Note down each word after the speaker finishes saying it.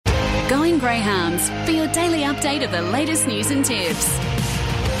Going Greyhounds for your daily update of the latest news and tips.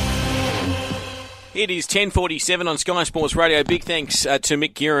 It is 10:47 on Sky Sports Radio. Big thanks to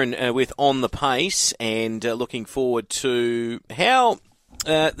Mick Guerin with On the Pace, and looking forward to how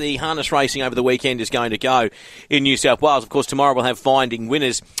the harness racing over the weekend is going to go in New South Wales. Of course, tomorrow we'll have finding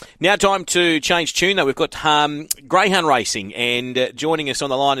winners. Now time to change tune, though. We've got Greyhound Racing, and joining us on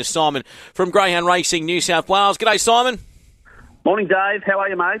the line is Simon from Greyhound Racing New South Wales. G'day, Simon. Morning, Dave. How are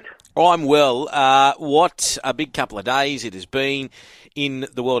you, mate? I'm well. What a big couple of days it has been in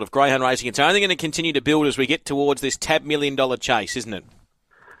the world of greyhound racing. It's only going to continue to build as we get towards this TAB $1 million chase, isn't it?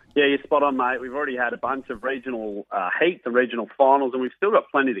 Yeah, you're spot on, mate. We've already had a bunch of regional heats, the regional finals, and we've still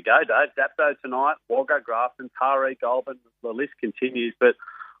got plenty to go, Dave. Dapto tonight, Wagga, Grafton, Taree, Goulburn, the list continues. But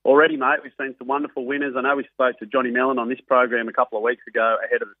already, mate, we've seen some wonderful winners. I know we spoke to Johnny Mellon on this program a couple of weeks ago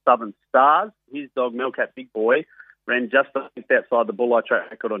ahead of the Southern Stars. His dog, Melcat Big Boy, ran just outside the Bulleye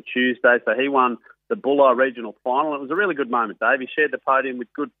track record on Tuesday, so he won the Bulleye regional final. It was a really good moment, Dave. He shared the podium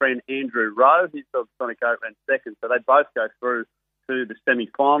with good friend Andrew Rowe. His dog Sonic Oak ran second, so they both go through to the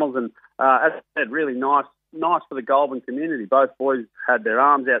semi-finals. And as I said, really nice for the Goulburn community. Both boys had their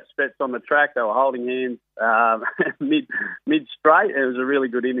arms outstretched on the track. They were holding hands mid-straight. It was a really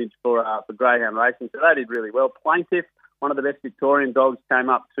good image for greyhound racing, so they did really well. Plaintiff, one of the best Victorian dogs, came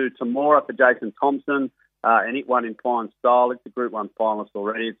up to Temora for Jason Thompson. And it won in fine style. It's a Group 1 finalist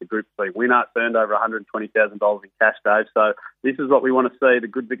already. It's a Group 3 winner. It's earned over $120,000 in cash, Dave. So this is what we want to see, the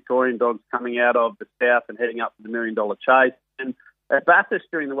good Victorian dogs coming out of the south and heading up to the $1 million chase. And at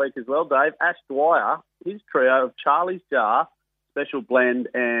Bathurst during the week as well, Dave, Ash Dwyer, his trio of Charlie's Jar, Special Blend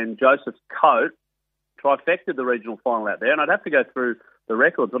and Joseph's Coat trifected the regional final out there. And I'd have to go through the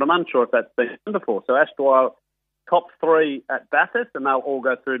records, but I'm unsure if that's been done before. So Ash Dwyer, top 3 at Bathurst, and they'll all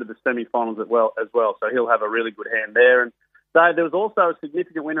go through to the semi-finals as well. So he'll have a really good hand there. And so there was also a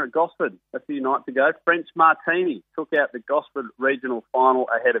significant winner at Gosford a few nights ago. French Martini took out the Gosford regional final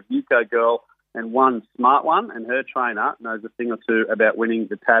ahead of Yuko Girl and won Smart One, and her trainer knows a thing or two about winning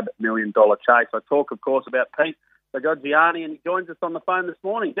the TAB $1 million chase. I talk, of course, about Pete Bagoggiani, and he joins us on the phone this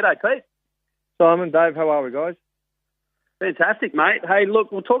morning. G'day, Pete. Simon, Dave, how are we, guys? Fantastic, mate. Hey,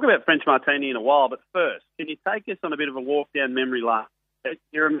 look, we'll talk about French Martini in a while, but first, can you take us on a bit of a walk down memory lane?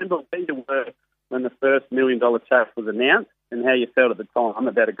 You remember where you were when the first $1 million chase was announced and how you felt at the time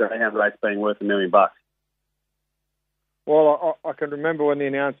about a greyhound race being worth $1 million? Well, I can remember when the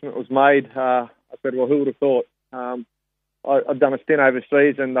announcement was made. I said, well, who would have thought? I'd done a stint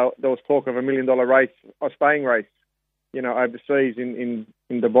overseas, and there was talk of $1 million race, a staying race, overseas in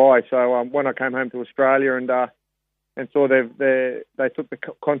Dubai. So when I came home to Australia and saw they took the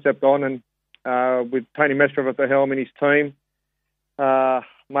concept on, and with Tony Mestrov at the helm and his team,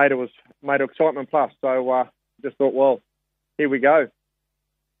 made it excitement plus. So just thought, well, here we go.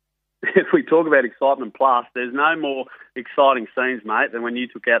 If we talk about excitement plus, there's no more exciting scenes, mate, than when you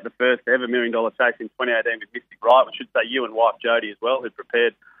took out the first ever $1 million chase in 2018 with Mystic Right. We should say you and wife Jodie as well, who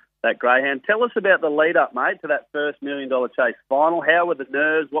prepared that greyhound. Tell us about the lead-up, mate, to that first $1 million chase final. How were the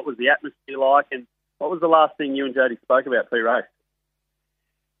nerves? What was the atmosphere like? And what was the last thing you and Jodie spoke about pre-race?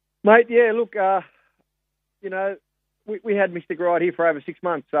 Mate, yeah, look, we had Mystic Right here for over 6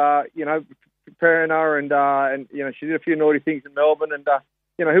 months, preparing her, and she did a few naughty things in Melbourne, and,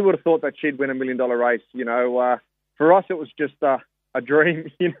 who would have thought that she'd win $1 million race? For us, it was just a dream,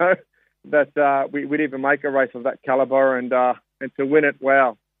 that we'd even make a race of that calibre, and to win it,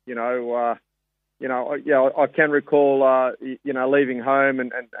 wow, I can recall, leaving home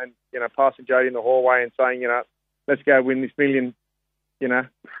and passing Jodie in the hallway and saying, let's go win this million,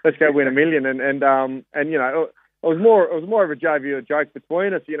 let's go win $1 million. It was more of a jovial joke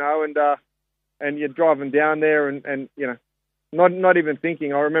between us, and you're driving down there and not even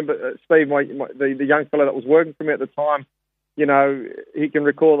thinking. I remember Steve, the young fellow that was working for me at the time, he can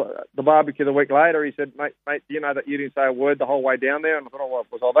recall the barbecue the week later. He said, mate, do you know that you didn't say a word the whole way down there? And I thought, oh,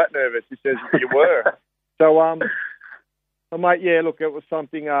 was I that nervous? He says, you were. So, mate, yeah, look, it was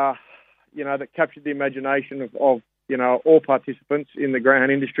something, that captured the imagination of all participants in the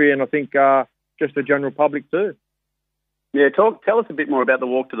greyhound industry, and I think just the general public too. Yeah, tell us a bit more about the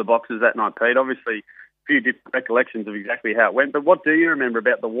walk to the boxes that night, Pete. Obviously, a few different recollections of exactly how it went, but what do you remember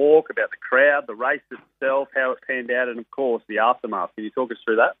about the walk, about the crowd, the race itself, how it panned out, and of course the aftermath? Can you talk us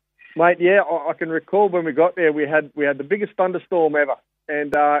through that? Mate, yeah, I can recall when we got there, we had the biggest thunderstorm ever,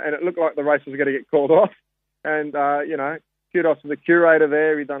 and it looked like the race was going to get called off. And kudos to the curator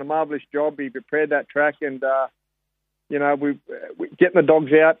there. He'd done a marvellous job. He prepared that track, and we getting the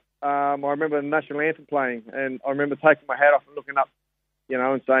dogs out. I remember the national anthem playing, and I remember taking my hat off and looking up,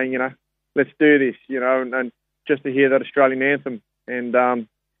 and saying, let's do this, and just to hear that Australian anthem. And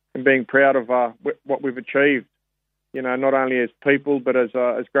being proud of what we've achieved. You know, not only as people but as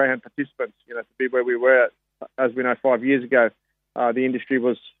greyhound participants. You know, to be where we were, as we know, 5 years ago, the industry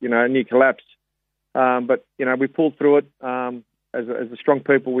was near collapse. But you know, we pulled through it as the strong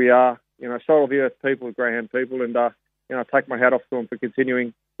people we are. You know, soul of the earth people, greyhound people, and you know, I take my hat off to them for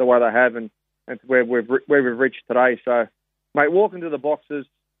continuing the way they have and to where we've reached today. So, mate, walking to the boxes,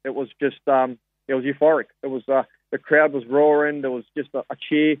 it was just it was euphoric. It was the crowd was roaring. There was just a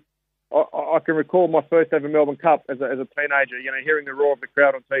cheer. I can recall my first ever Melbourne Cup as a teenager. You know, hearing the roar of the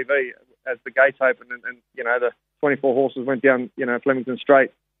crowd on TV as the gates opened and you know, the 24 horses went down, you know, Flemington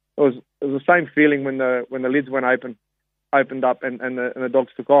Straight. It was the same feeling when the lids opened up and the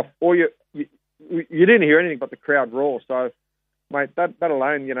dogs took off. Or you didn't hear anything but the crowd roar. So, mate, that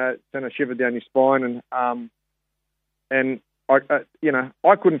alone, you know, sent a shiver down your spine. And I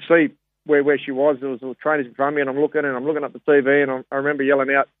couldn't see where she was. There was trainers in front of me, and I'm looking at the TV, and I remember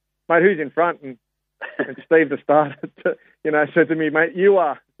yelling out, "Mate, who's in front?" And Steve, the starter, said to me, "Mate, you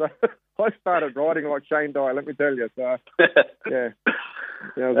are." So I started riding like Shane Dye, let me tell you. So yeah,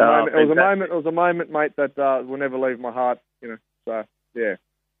 it was a moment, mate, that will never leave my heart. You know, so yeah.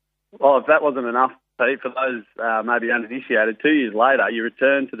 Well, if that wasn't enough, Pete, for those maybe uninitiated, 2 years later, you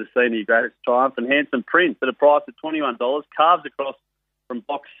return to the Senior Greatest Triumph and Handsome Prince at a price of $21, carves across from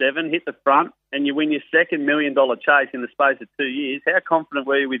box 7, hit the front, and you win your second $1 million chase in the space of 2 years. How confident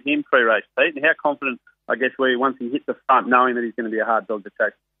were you with him pre-race, Pete? And how confident, I guess, were you once he hit the front, knowing that he's going to be a hard dog to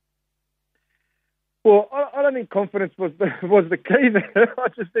chase? Well, I don't think confidence was the key there. I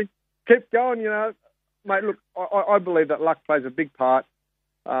just think keep going, you know. Mate, look, I believe that luck plays a big part.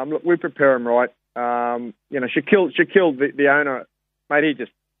 Look, we prepare him right. You know, she killed the owner. Mate,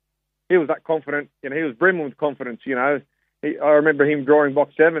 he was that confident. You know, he was brimming with confidence, you know. I remember him drawing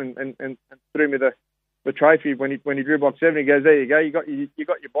box 7 and threw me the trophy when he drew box 7. He goes, "There you go, you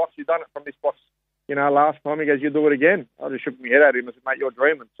got your box. You've done it from this box, you know, last time." He goes, "You'll do it again." I just shook my head at him and said, "Mate, you're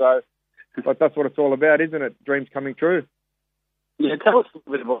dreaming." So, but that's what it's all about, isn't it? Dreams coming true. Yeah, tell us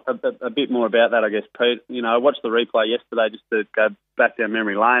a bit more about that, I guess, Pete. You know, I watched the replay yesterday just to go back down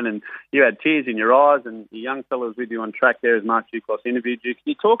memory lane, and you had tears in your eyes, and your young fellow was with you on track there as Mark Duclos interviewed you. Can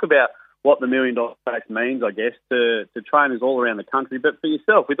you talk about what the $1 million chase means, I guess, to trainers all around the country, but for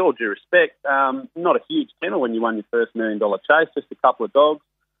yourself, with all due respect, not a huge tenner when you won your first $1 million chase, just a couple of dogs.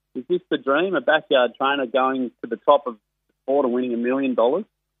 Is this the dream, a backyard trainer going to the top of the order winning $1 million?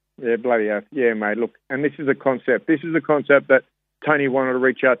 Yeah, bloody hell. Yeah, mate, look, and this is a concept. This is a concept that Tony wanted to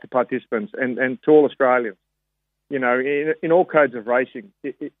reach out to participants and to all Australians. You know, in all codes of racing,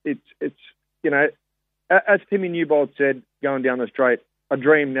 it's you know, as Timmy Newbold said, going down the straight, a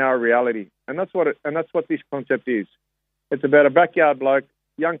dream now a reality, and that's what this concept is. It's about a backyard bloke,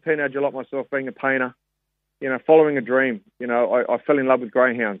 young teenager like myself, being a painter, you know, following a dream. You know, I fell in love with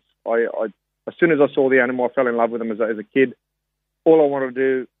greyhounds. I as soon as I saw the animal, I fell in love with them as a kid. All I wanted to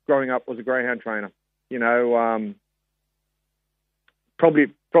do growing up was a greyhound trainer. You know,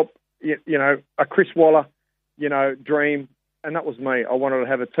 you know, a Chris Waller, you know, dream, and that was me. I wanted to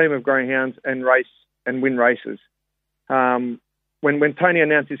have a team of greyhounds and race and win races. When Tony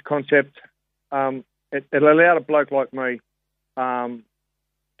announced his concept, it allowed a bloke like me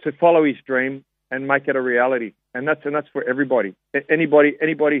to follow his dream and make it a reality, and that's for everybody. Anybody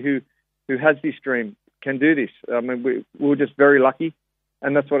who has this dream can do this. I mean, we're just very lucky,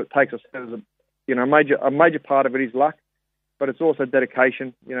 and that's what it takes us. As a major part of it is luck, but it's also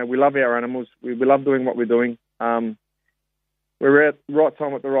dedication. You know, we love our animals. We love doing what we're doing. We're at the right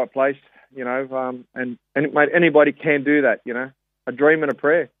time at the right place. You know, and mate, anybody can do that. You know, a dream and a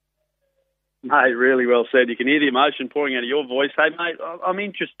prayer. Mate, really well said. You can hear the emotion pouring out of your voice. Hey, mate, I'm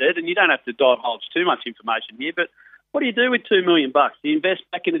interested, and you don't have to divulge too much information here, but what do you do with $2 million? Do you invest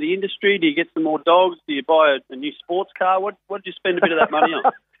back into the industry? Do you get some more dogs? Do you buy a new sports car? What did you spend a bit of that money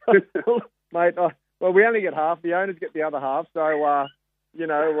on? Mate, well, we only get half. The owners get the other half. So, you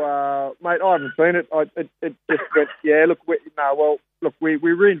know, mate, I haven't seen it. It just went, yeah, look, we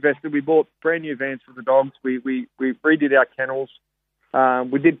reinvested. We bought brand new vans for the dogs. We redid our kennels.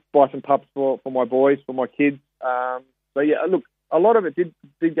 We did buy some pups for my boys, for my kids. So yeah, look, a lot of it did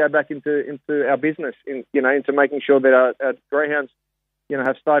go back into our business, into making sure that our greyhounds, you know,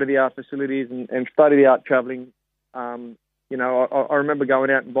 have state-of-the-art facilities and state-of-the-art travelling. You know, I remember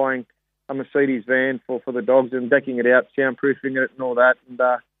going out and buying a Mercedes van for the dogs and decking it out, soundproofing it and all that. And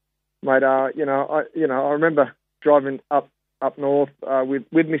mate, I remember driving up north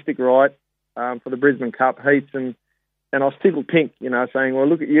with Mystic Wright for the Brisbane Cup heats, and I was tickled pink, you know, saying, "Well,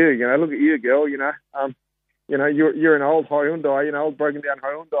 look at you, look at you, girl, you know, you're an old Hyundai, old broken down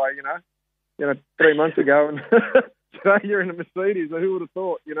Hyundai, you know, 3 months ago, and Today you're in a Mercedes. So who would have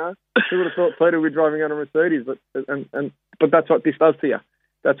thought? Who would have thought Peter would be driving on a Mercedes? But that's what this does to you.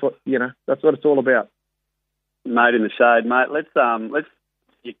 That's what That's what it's all about. Mate in the shade, mate. Let's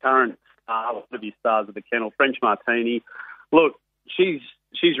your current star, one of your stars of the kennel, French Martini. Look, she's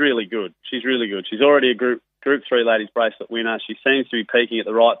really good. She's really good. She's already a Group 3 ladies bracelet winner. She seems to be peaking at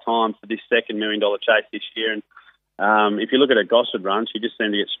the right time for this second $1 million chase this year. And if you look at her Gosford run, she just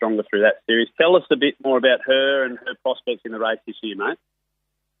seemed to get stronger through that series. Tell us a bit more about her and her prospects in the race this year, mate.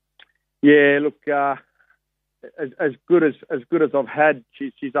 Yeah, look, as good as I've had,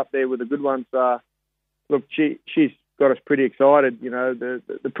 she's up there with the good ones. Look, she's got us pretty excited.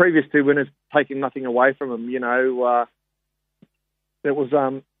 The previous two winners, taking nothing away from them. It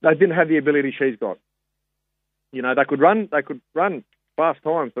was they didn't have the ability she's got. They could run fast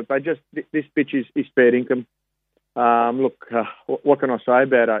times, but this bitch is spared income. Look, what can I say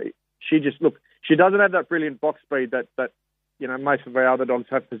about her? She doesn't have that brilliant box speed that most of our other dogs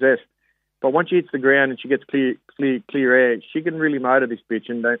have possessed. But once she hits the ground and she gets clear air, she can really motor this bitch.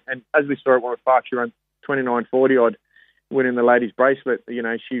 And as we saw at Warwick Park, she ran 29.40 odd, winning the ladies' bracelet.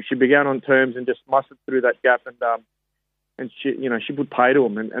 She began on terms and just mustered through that gap, and she put pay to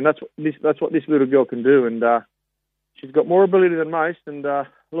them. And that's what this little girl can do. And she's got more ability than most. And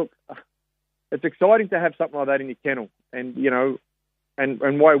look, it's exciting to have something like that in your kennel. And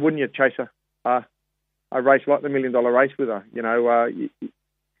and why wouldn't you chase a race like the $1 million race with her?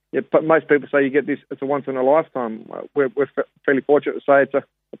 But most people say you get this, it's a once in a lifetime. We're fairly fortunate to say it's a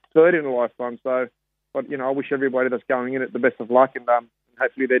third in a lifetime. So, but I wish everybody that's going in it the best of luck, and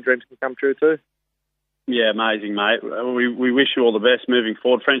hopefully their dreams can come true too. Yeah, amazing, mate. We wish you all the best moving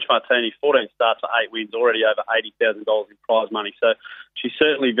forward. French Martini, 14 starts for 8 wins, already over $80,000 in prize money. So she's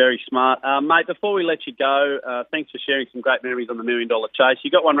certainly very smart. Mate, before we let you go, thanks for sharing some great memories on the $1 million chase.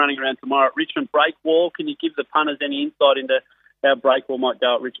 You got one running around tomorrow at Richmond Breakwall. Can you give the punters any insight into how Breakwall might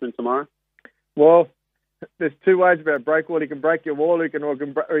go at Richmond tomorrow? Well, there's two ways about Breakwall. He can break your wall, or he can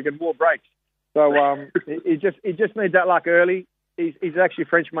wall breaks. So he just needs that luck early. He's actually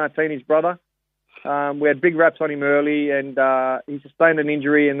French Martini's brother. We had big raps on him early, and he sustained an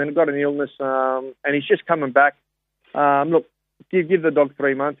injury and then got an illness, and he's just coming back. Look, give the dog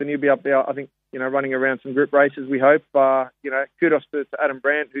 3 months and he'll be up there, I think, running around some group races, we hope. Kudos to Adam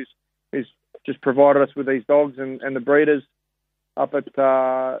Brandt, who's just provided us with these dogs and the breeders up at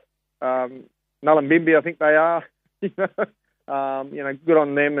Nullambimbi, I think they are. Good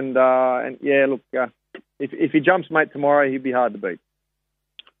on them. And yeah, look, if he jumps, mate, tomorrow, he'd be hard to beat.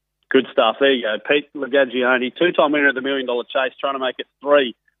 Good stuff. There you go. Pete Lagagioni, 2-time winner of the $1 million chase, trying to make it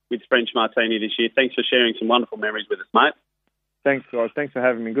 3 with French Martini this year. Thanks for sharing some wonderful memories with us, mate. Thanks, guys. Thanks for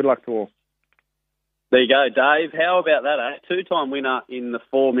having me. Good luck to all. There you go, Dave. How about that, eh? 2-time winner in the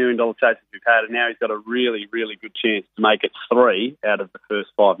 $4 million chases we've had, and now he's got a really, really good chance to make it 3 out of the first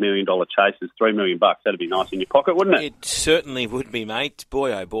 $5 million chases. $3 million. That'd be nice in your pocket, wouldn't it? It certainly would be, mate.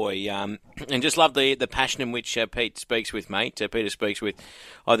 Boy, oh boy. And just love the passion in which Pete speaks with, mate. Peter speaks with.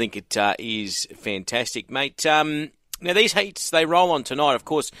 I think it is fantastic, mate. Now, these heats, they roll on tonight. Of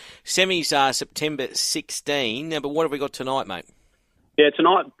course, semis are September 16. But what have we got tonight, mate? Yeah,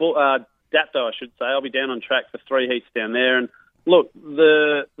 tonight, Dapto, I should say. I'll be down on track for 3 heats down there. And look,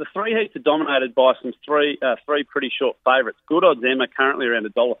 the 3 heats are dominated by some three pretty short favourites. Good Odds Emma currently around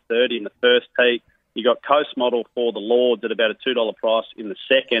 $1.30 in the first heat. You got Coast Model for the Lords at about a $2 price in the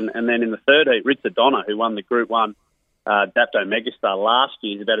second. And then in the third heat, Ritzadonna, who won the Group 1 Dapto Megastar last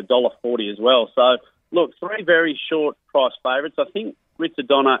year, is about $1.40 as well. So, look, 3 very short price favourites. I think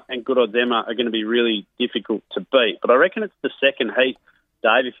Ritzadonna and Good Odds Emma are going to be really difficult to beat. But I reckon it's the second heat,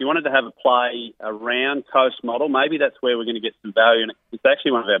 Dave. If you wanted to have a play around Coast Model, maybe that's where we're going to get some value. And it's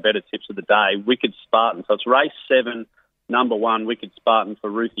actually one of our better tips of the day, Wicked Spartan. So it's race 7, number 1, Wicked Spartan for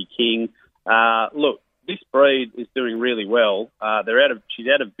Ruthie King. Look, this breed is doing really well. She's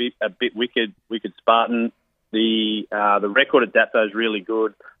out a bit Wicked Spartan. The record at Dapto is really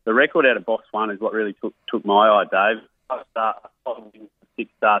good. The record out of box 1 is what really took my eye, Dave.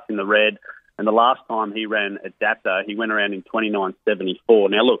 6 starts in the red. And the last time he ran at Dapto, he went around in 29.74.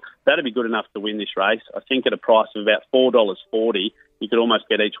 Now, look, that'd be good enough to win this race. I think at a price of about $4.40, you could almost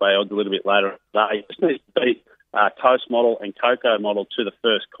get each way odds a little bit later today. Just needs to beat Coast Model and Coco Model to the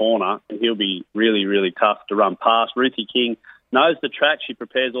first corner, and he'll be really, really tough to run past. Ruthie King knows the track. She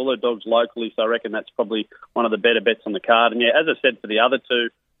prepares all her dogs locally, so I reckon that's probably one of the better bets on the card. And, yeah, as I said for the other two,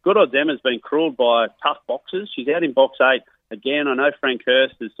 Good Odds Emma's been cruelled by tough boxes. She's out in box 8. Again, I know Frank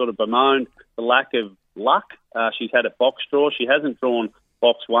Hurst has sort of bemoaned the lack of luck she's had at box draw. She hasn't drawn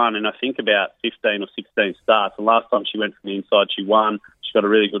box one in, I think, about 15 or 16 starts. And last time she went from the inside, she won. She's got a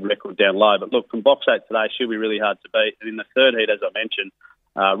really good record down low. But look, from box 8 today, she'll be really hard to beat. And in the third heat, as I mentioned,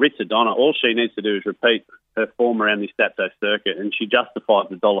 Ritza Donna, all she needs to do is repeat her form around this Dapto circuit, and she justifies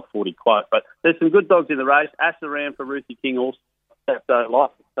the $1.40 quote. But there's some good dogs in the race. Asaram for Ruthie King also. Dapto,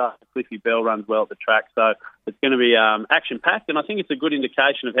 like the start, Cliffy Bell runs well at the track, so it's going to be action-packed, and I think it's a good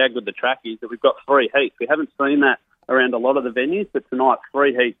indication of how good the track is that we've got 3 heats. We haven't seen that around a lot of the venues, but tonight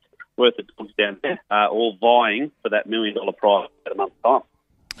 3 heats worth of dogs down there, all vying for that $1 million prize at a month's time.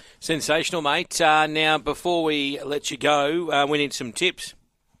 Sensational, mate. Now, before we let you go, we need some tips.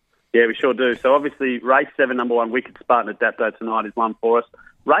 Yeah, we sure do. So obviously, race 7, number 1, Wicked Spartan at Dapto tonight is one for us.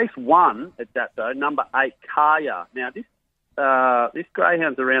 Race 1 at Dapto, number 8, Kaya. Now, this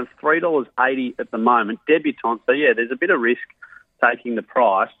greyhound's around $3.80 at the moment, debutante. So, yeah, there's a bit of risk taking the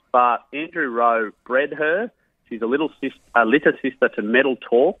price. But Andrew Rowe bred her. She's a litter sister to Metal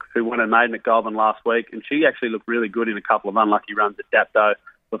Talk, who won her maiden at Goulburn last week. And she actually looked really good in a couple of unlucky runs at Dapto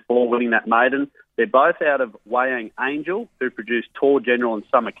before winning that maiden. They're both out of Wayang Angel, who produced Tor General and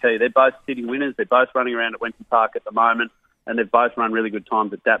Summer Key. They're both sitting winners. They're both running around at Wenton Park at the moment, and they've both run really good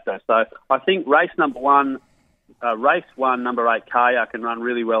times at Dapto. So I think race 1, number 8, Kaya, can run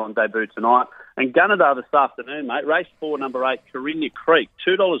really well on debut tonight. And Gunnedah this afternoon, mate. Race 4, number 8, Carinya Creek.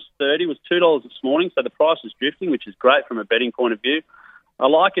 $2.30 was $2 this morning, so the price is drifting, which is great from a betting point of view. I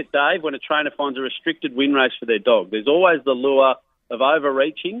like it, Dave, when a trainer finds a restricted win race for their dog. There's always the lure of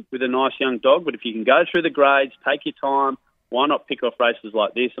overreaching with a nice young dog, but if you can go through the grades, take your time, why not pick off races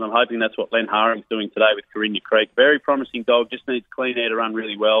like this? And I'm hoping that's what Len Haring's doing today with Carinya Creek. Very promising dog, just needs clean air to run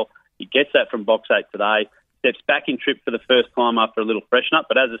really well. He gets that from box 8 today. Steps back in trip for the first time after a little freshen up.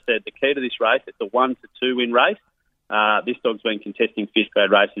 But as I said, the key to this race, it's a 1 to 2 win race. This dog's been contesting 5th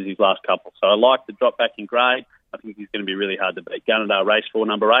grade races his last couple. So I like the drop back in grade. I think he's going to be really hard to beat. Gunnedah, race 4,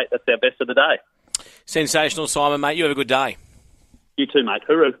 number 8. That's our best of the day. Sensational, Simon, mate. You have a good day. You too, mate.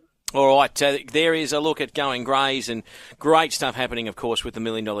 Hooroo. All right, there is a look at Going Greys, and great stuff happening, of course, with the $1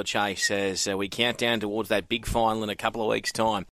 Million Chase as we count down towards that big final in a couple of weeks' time.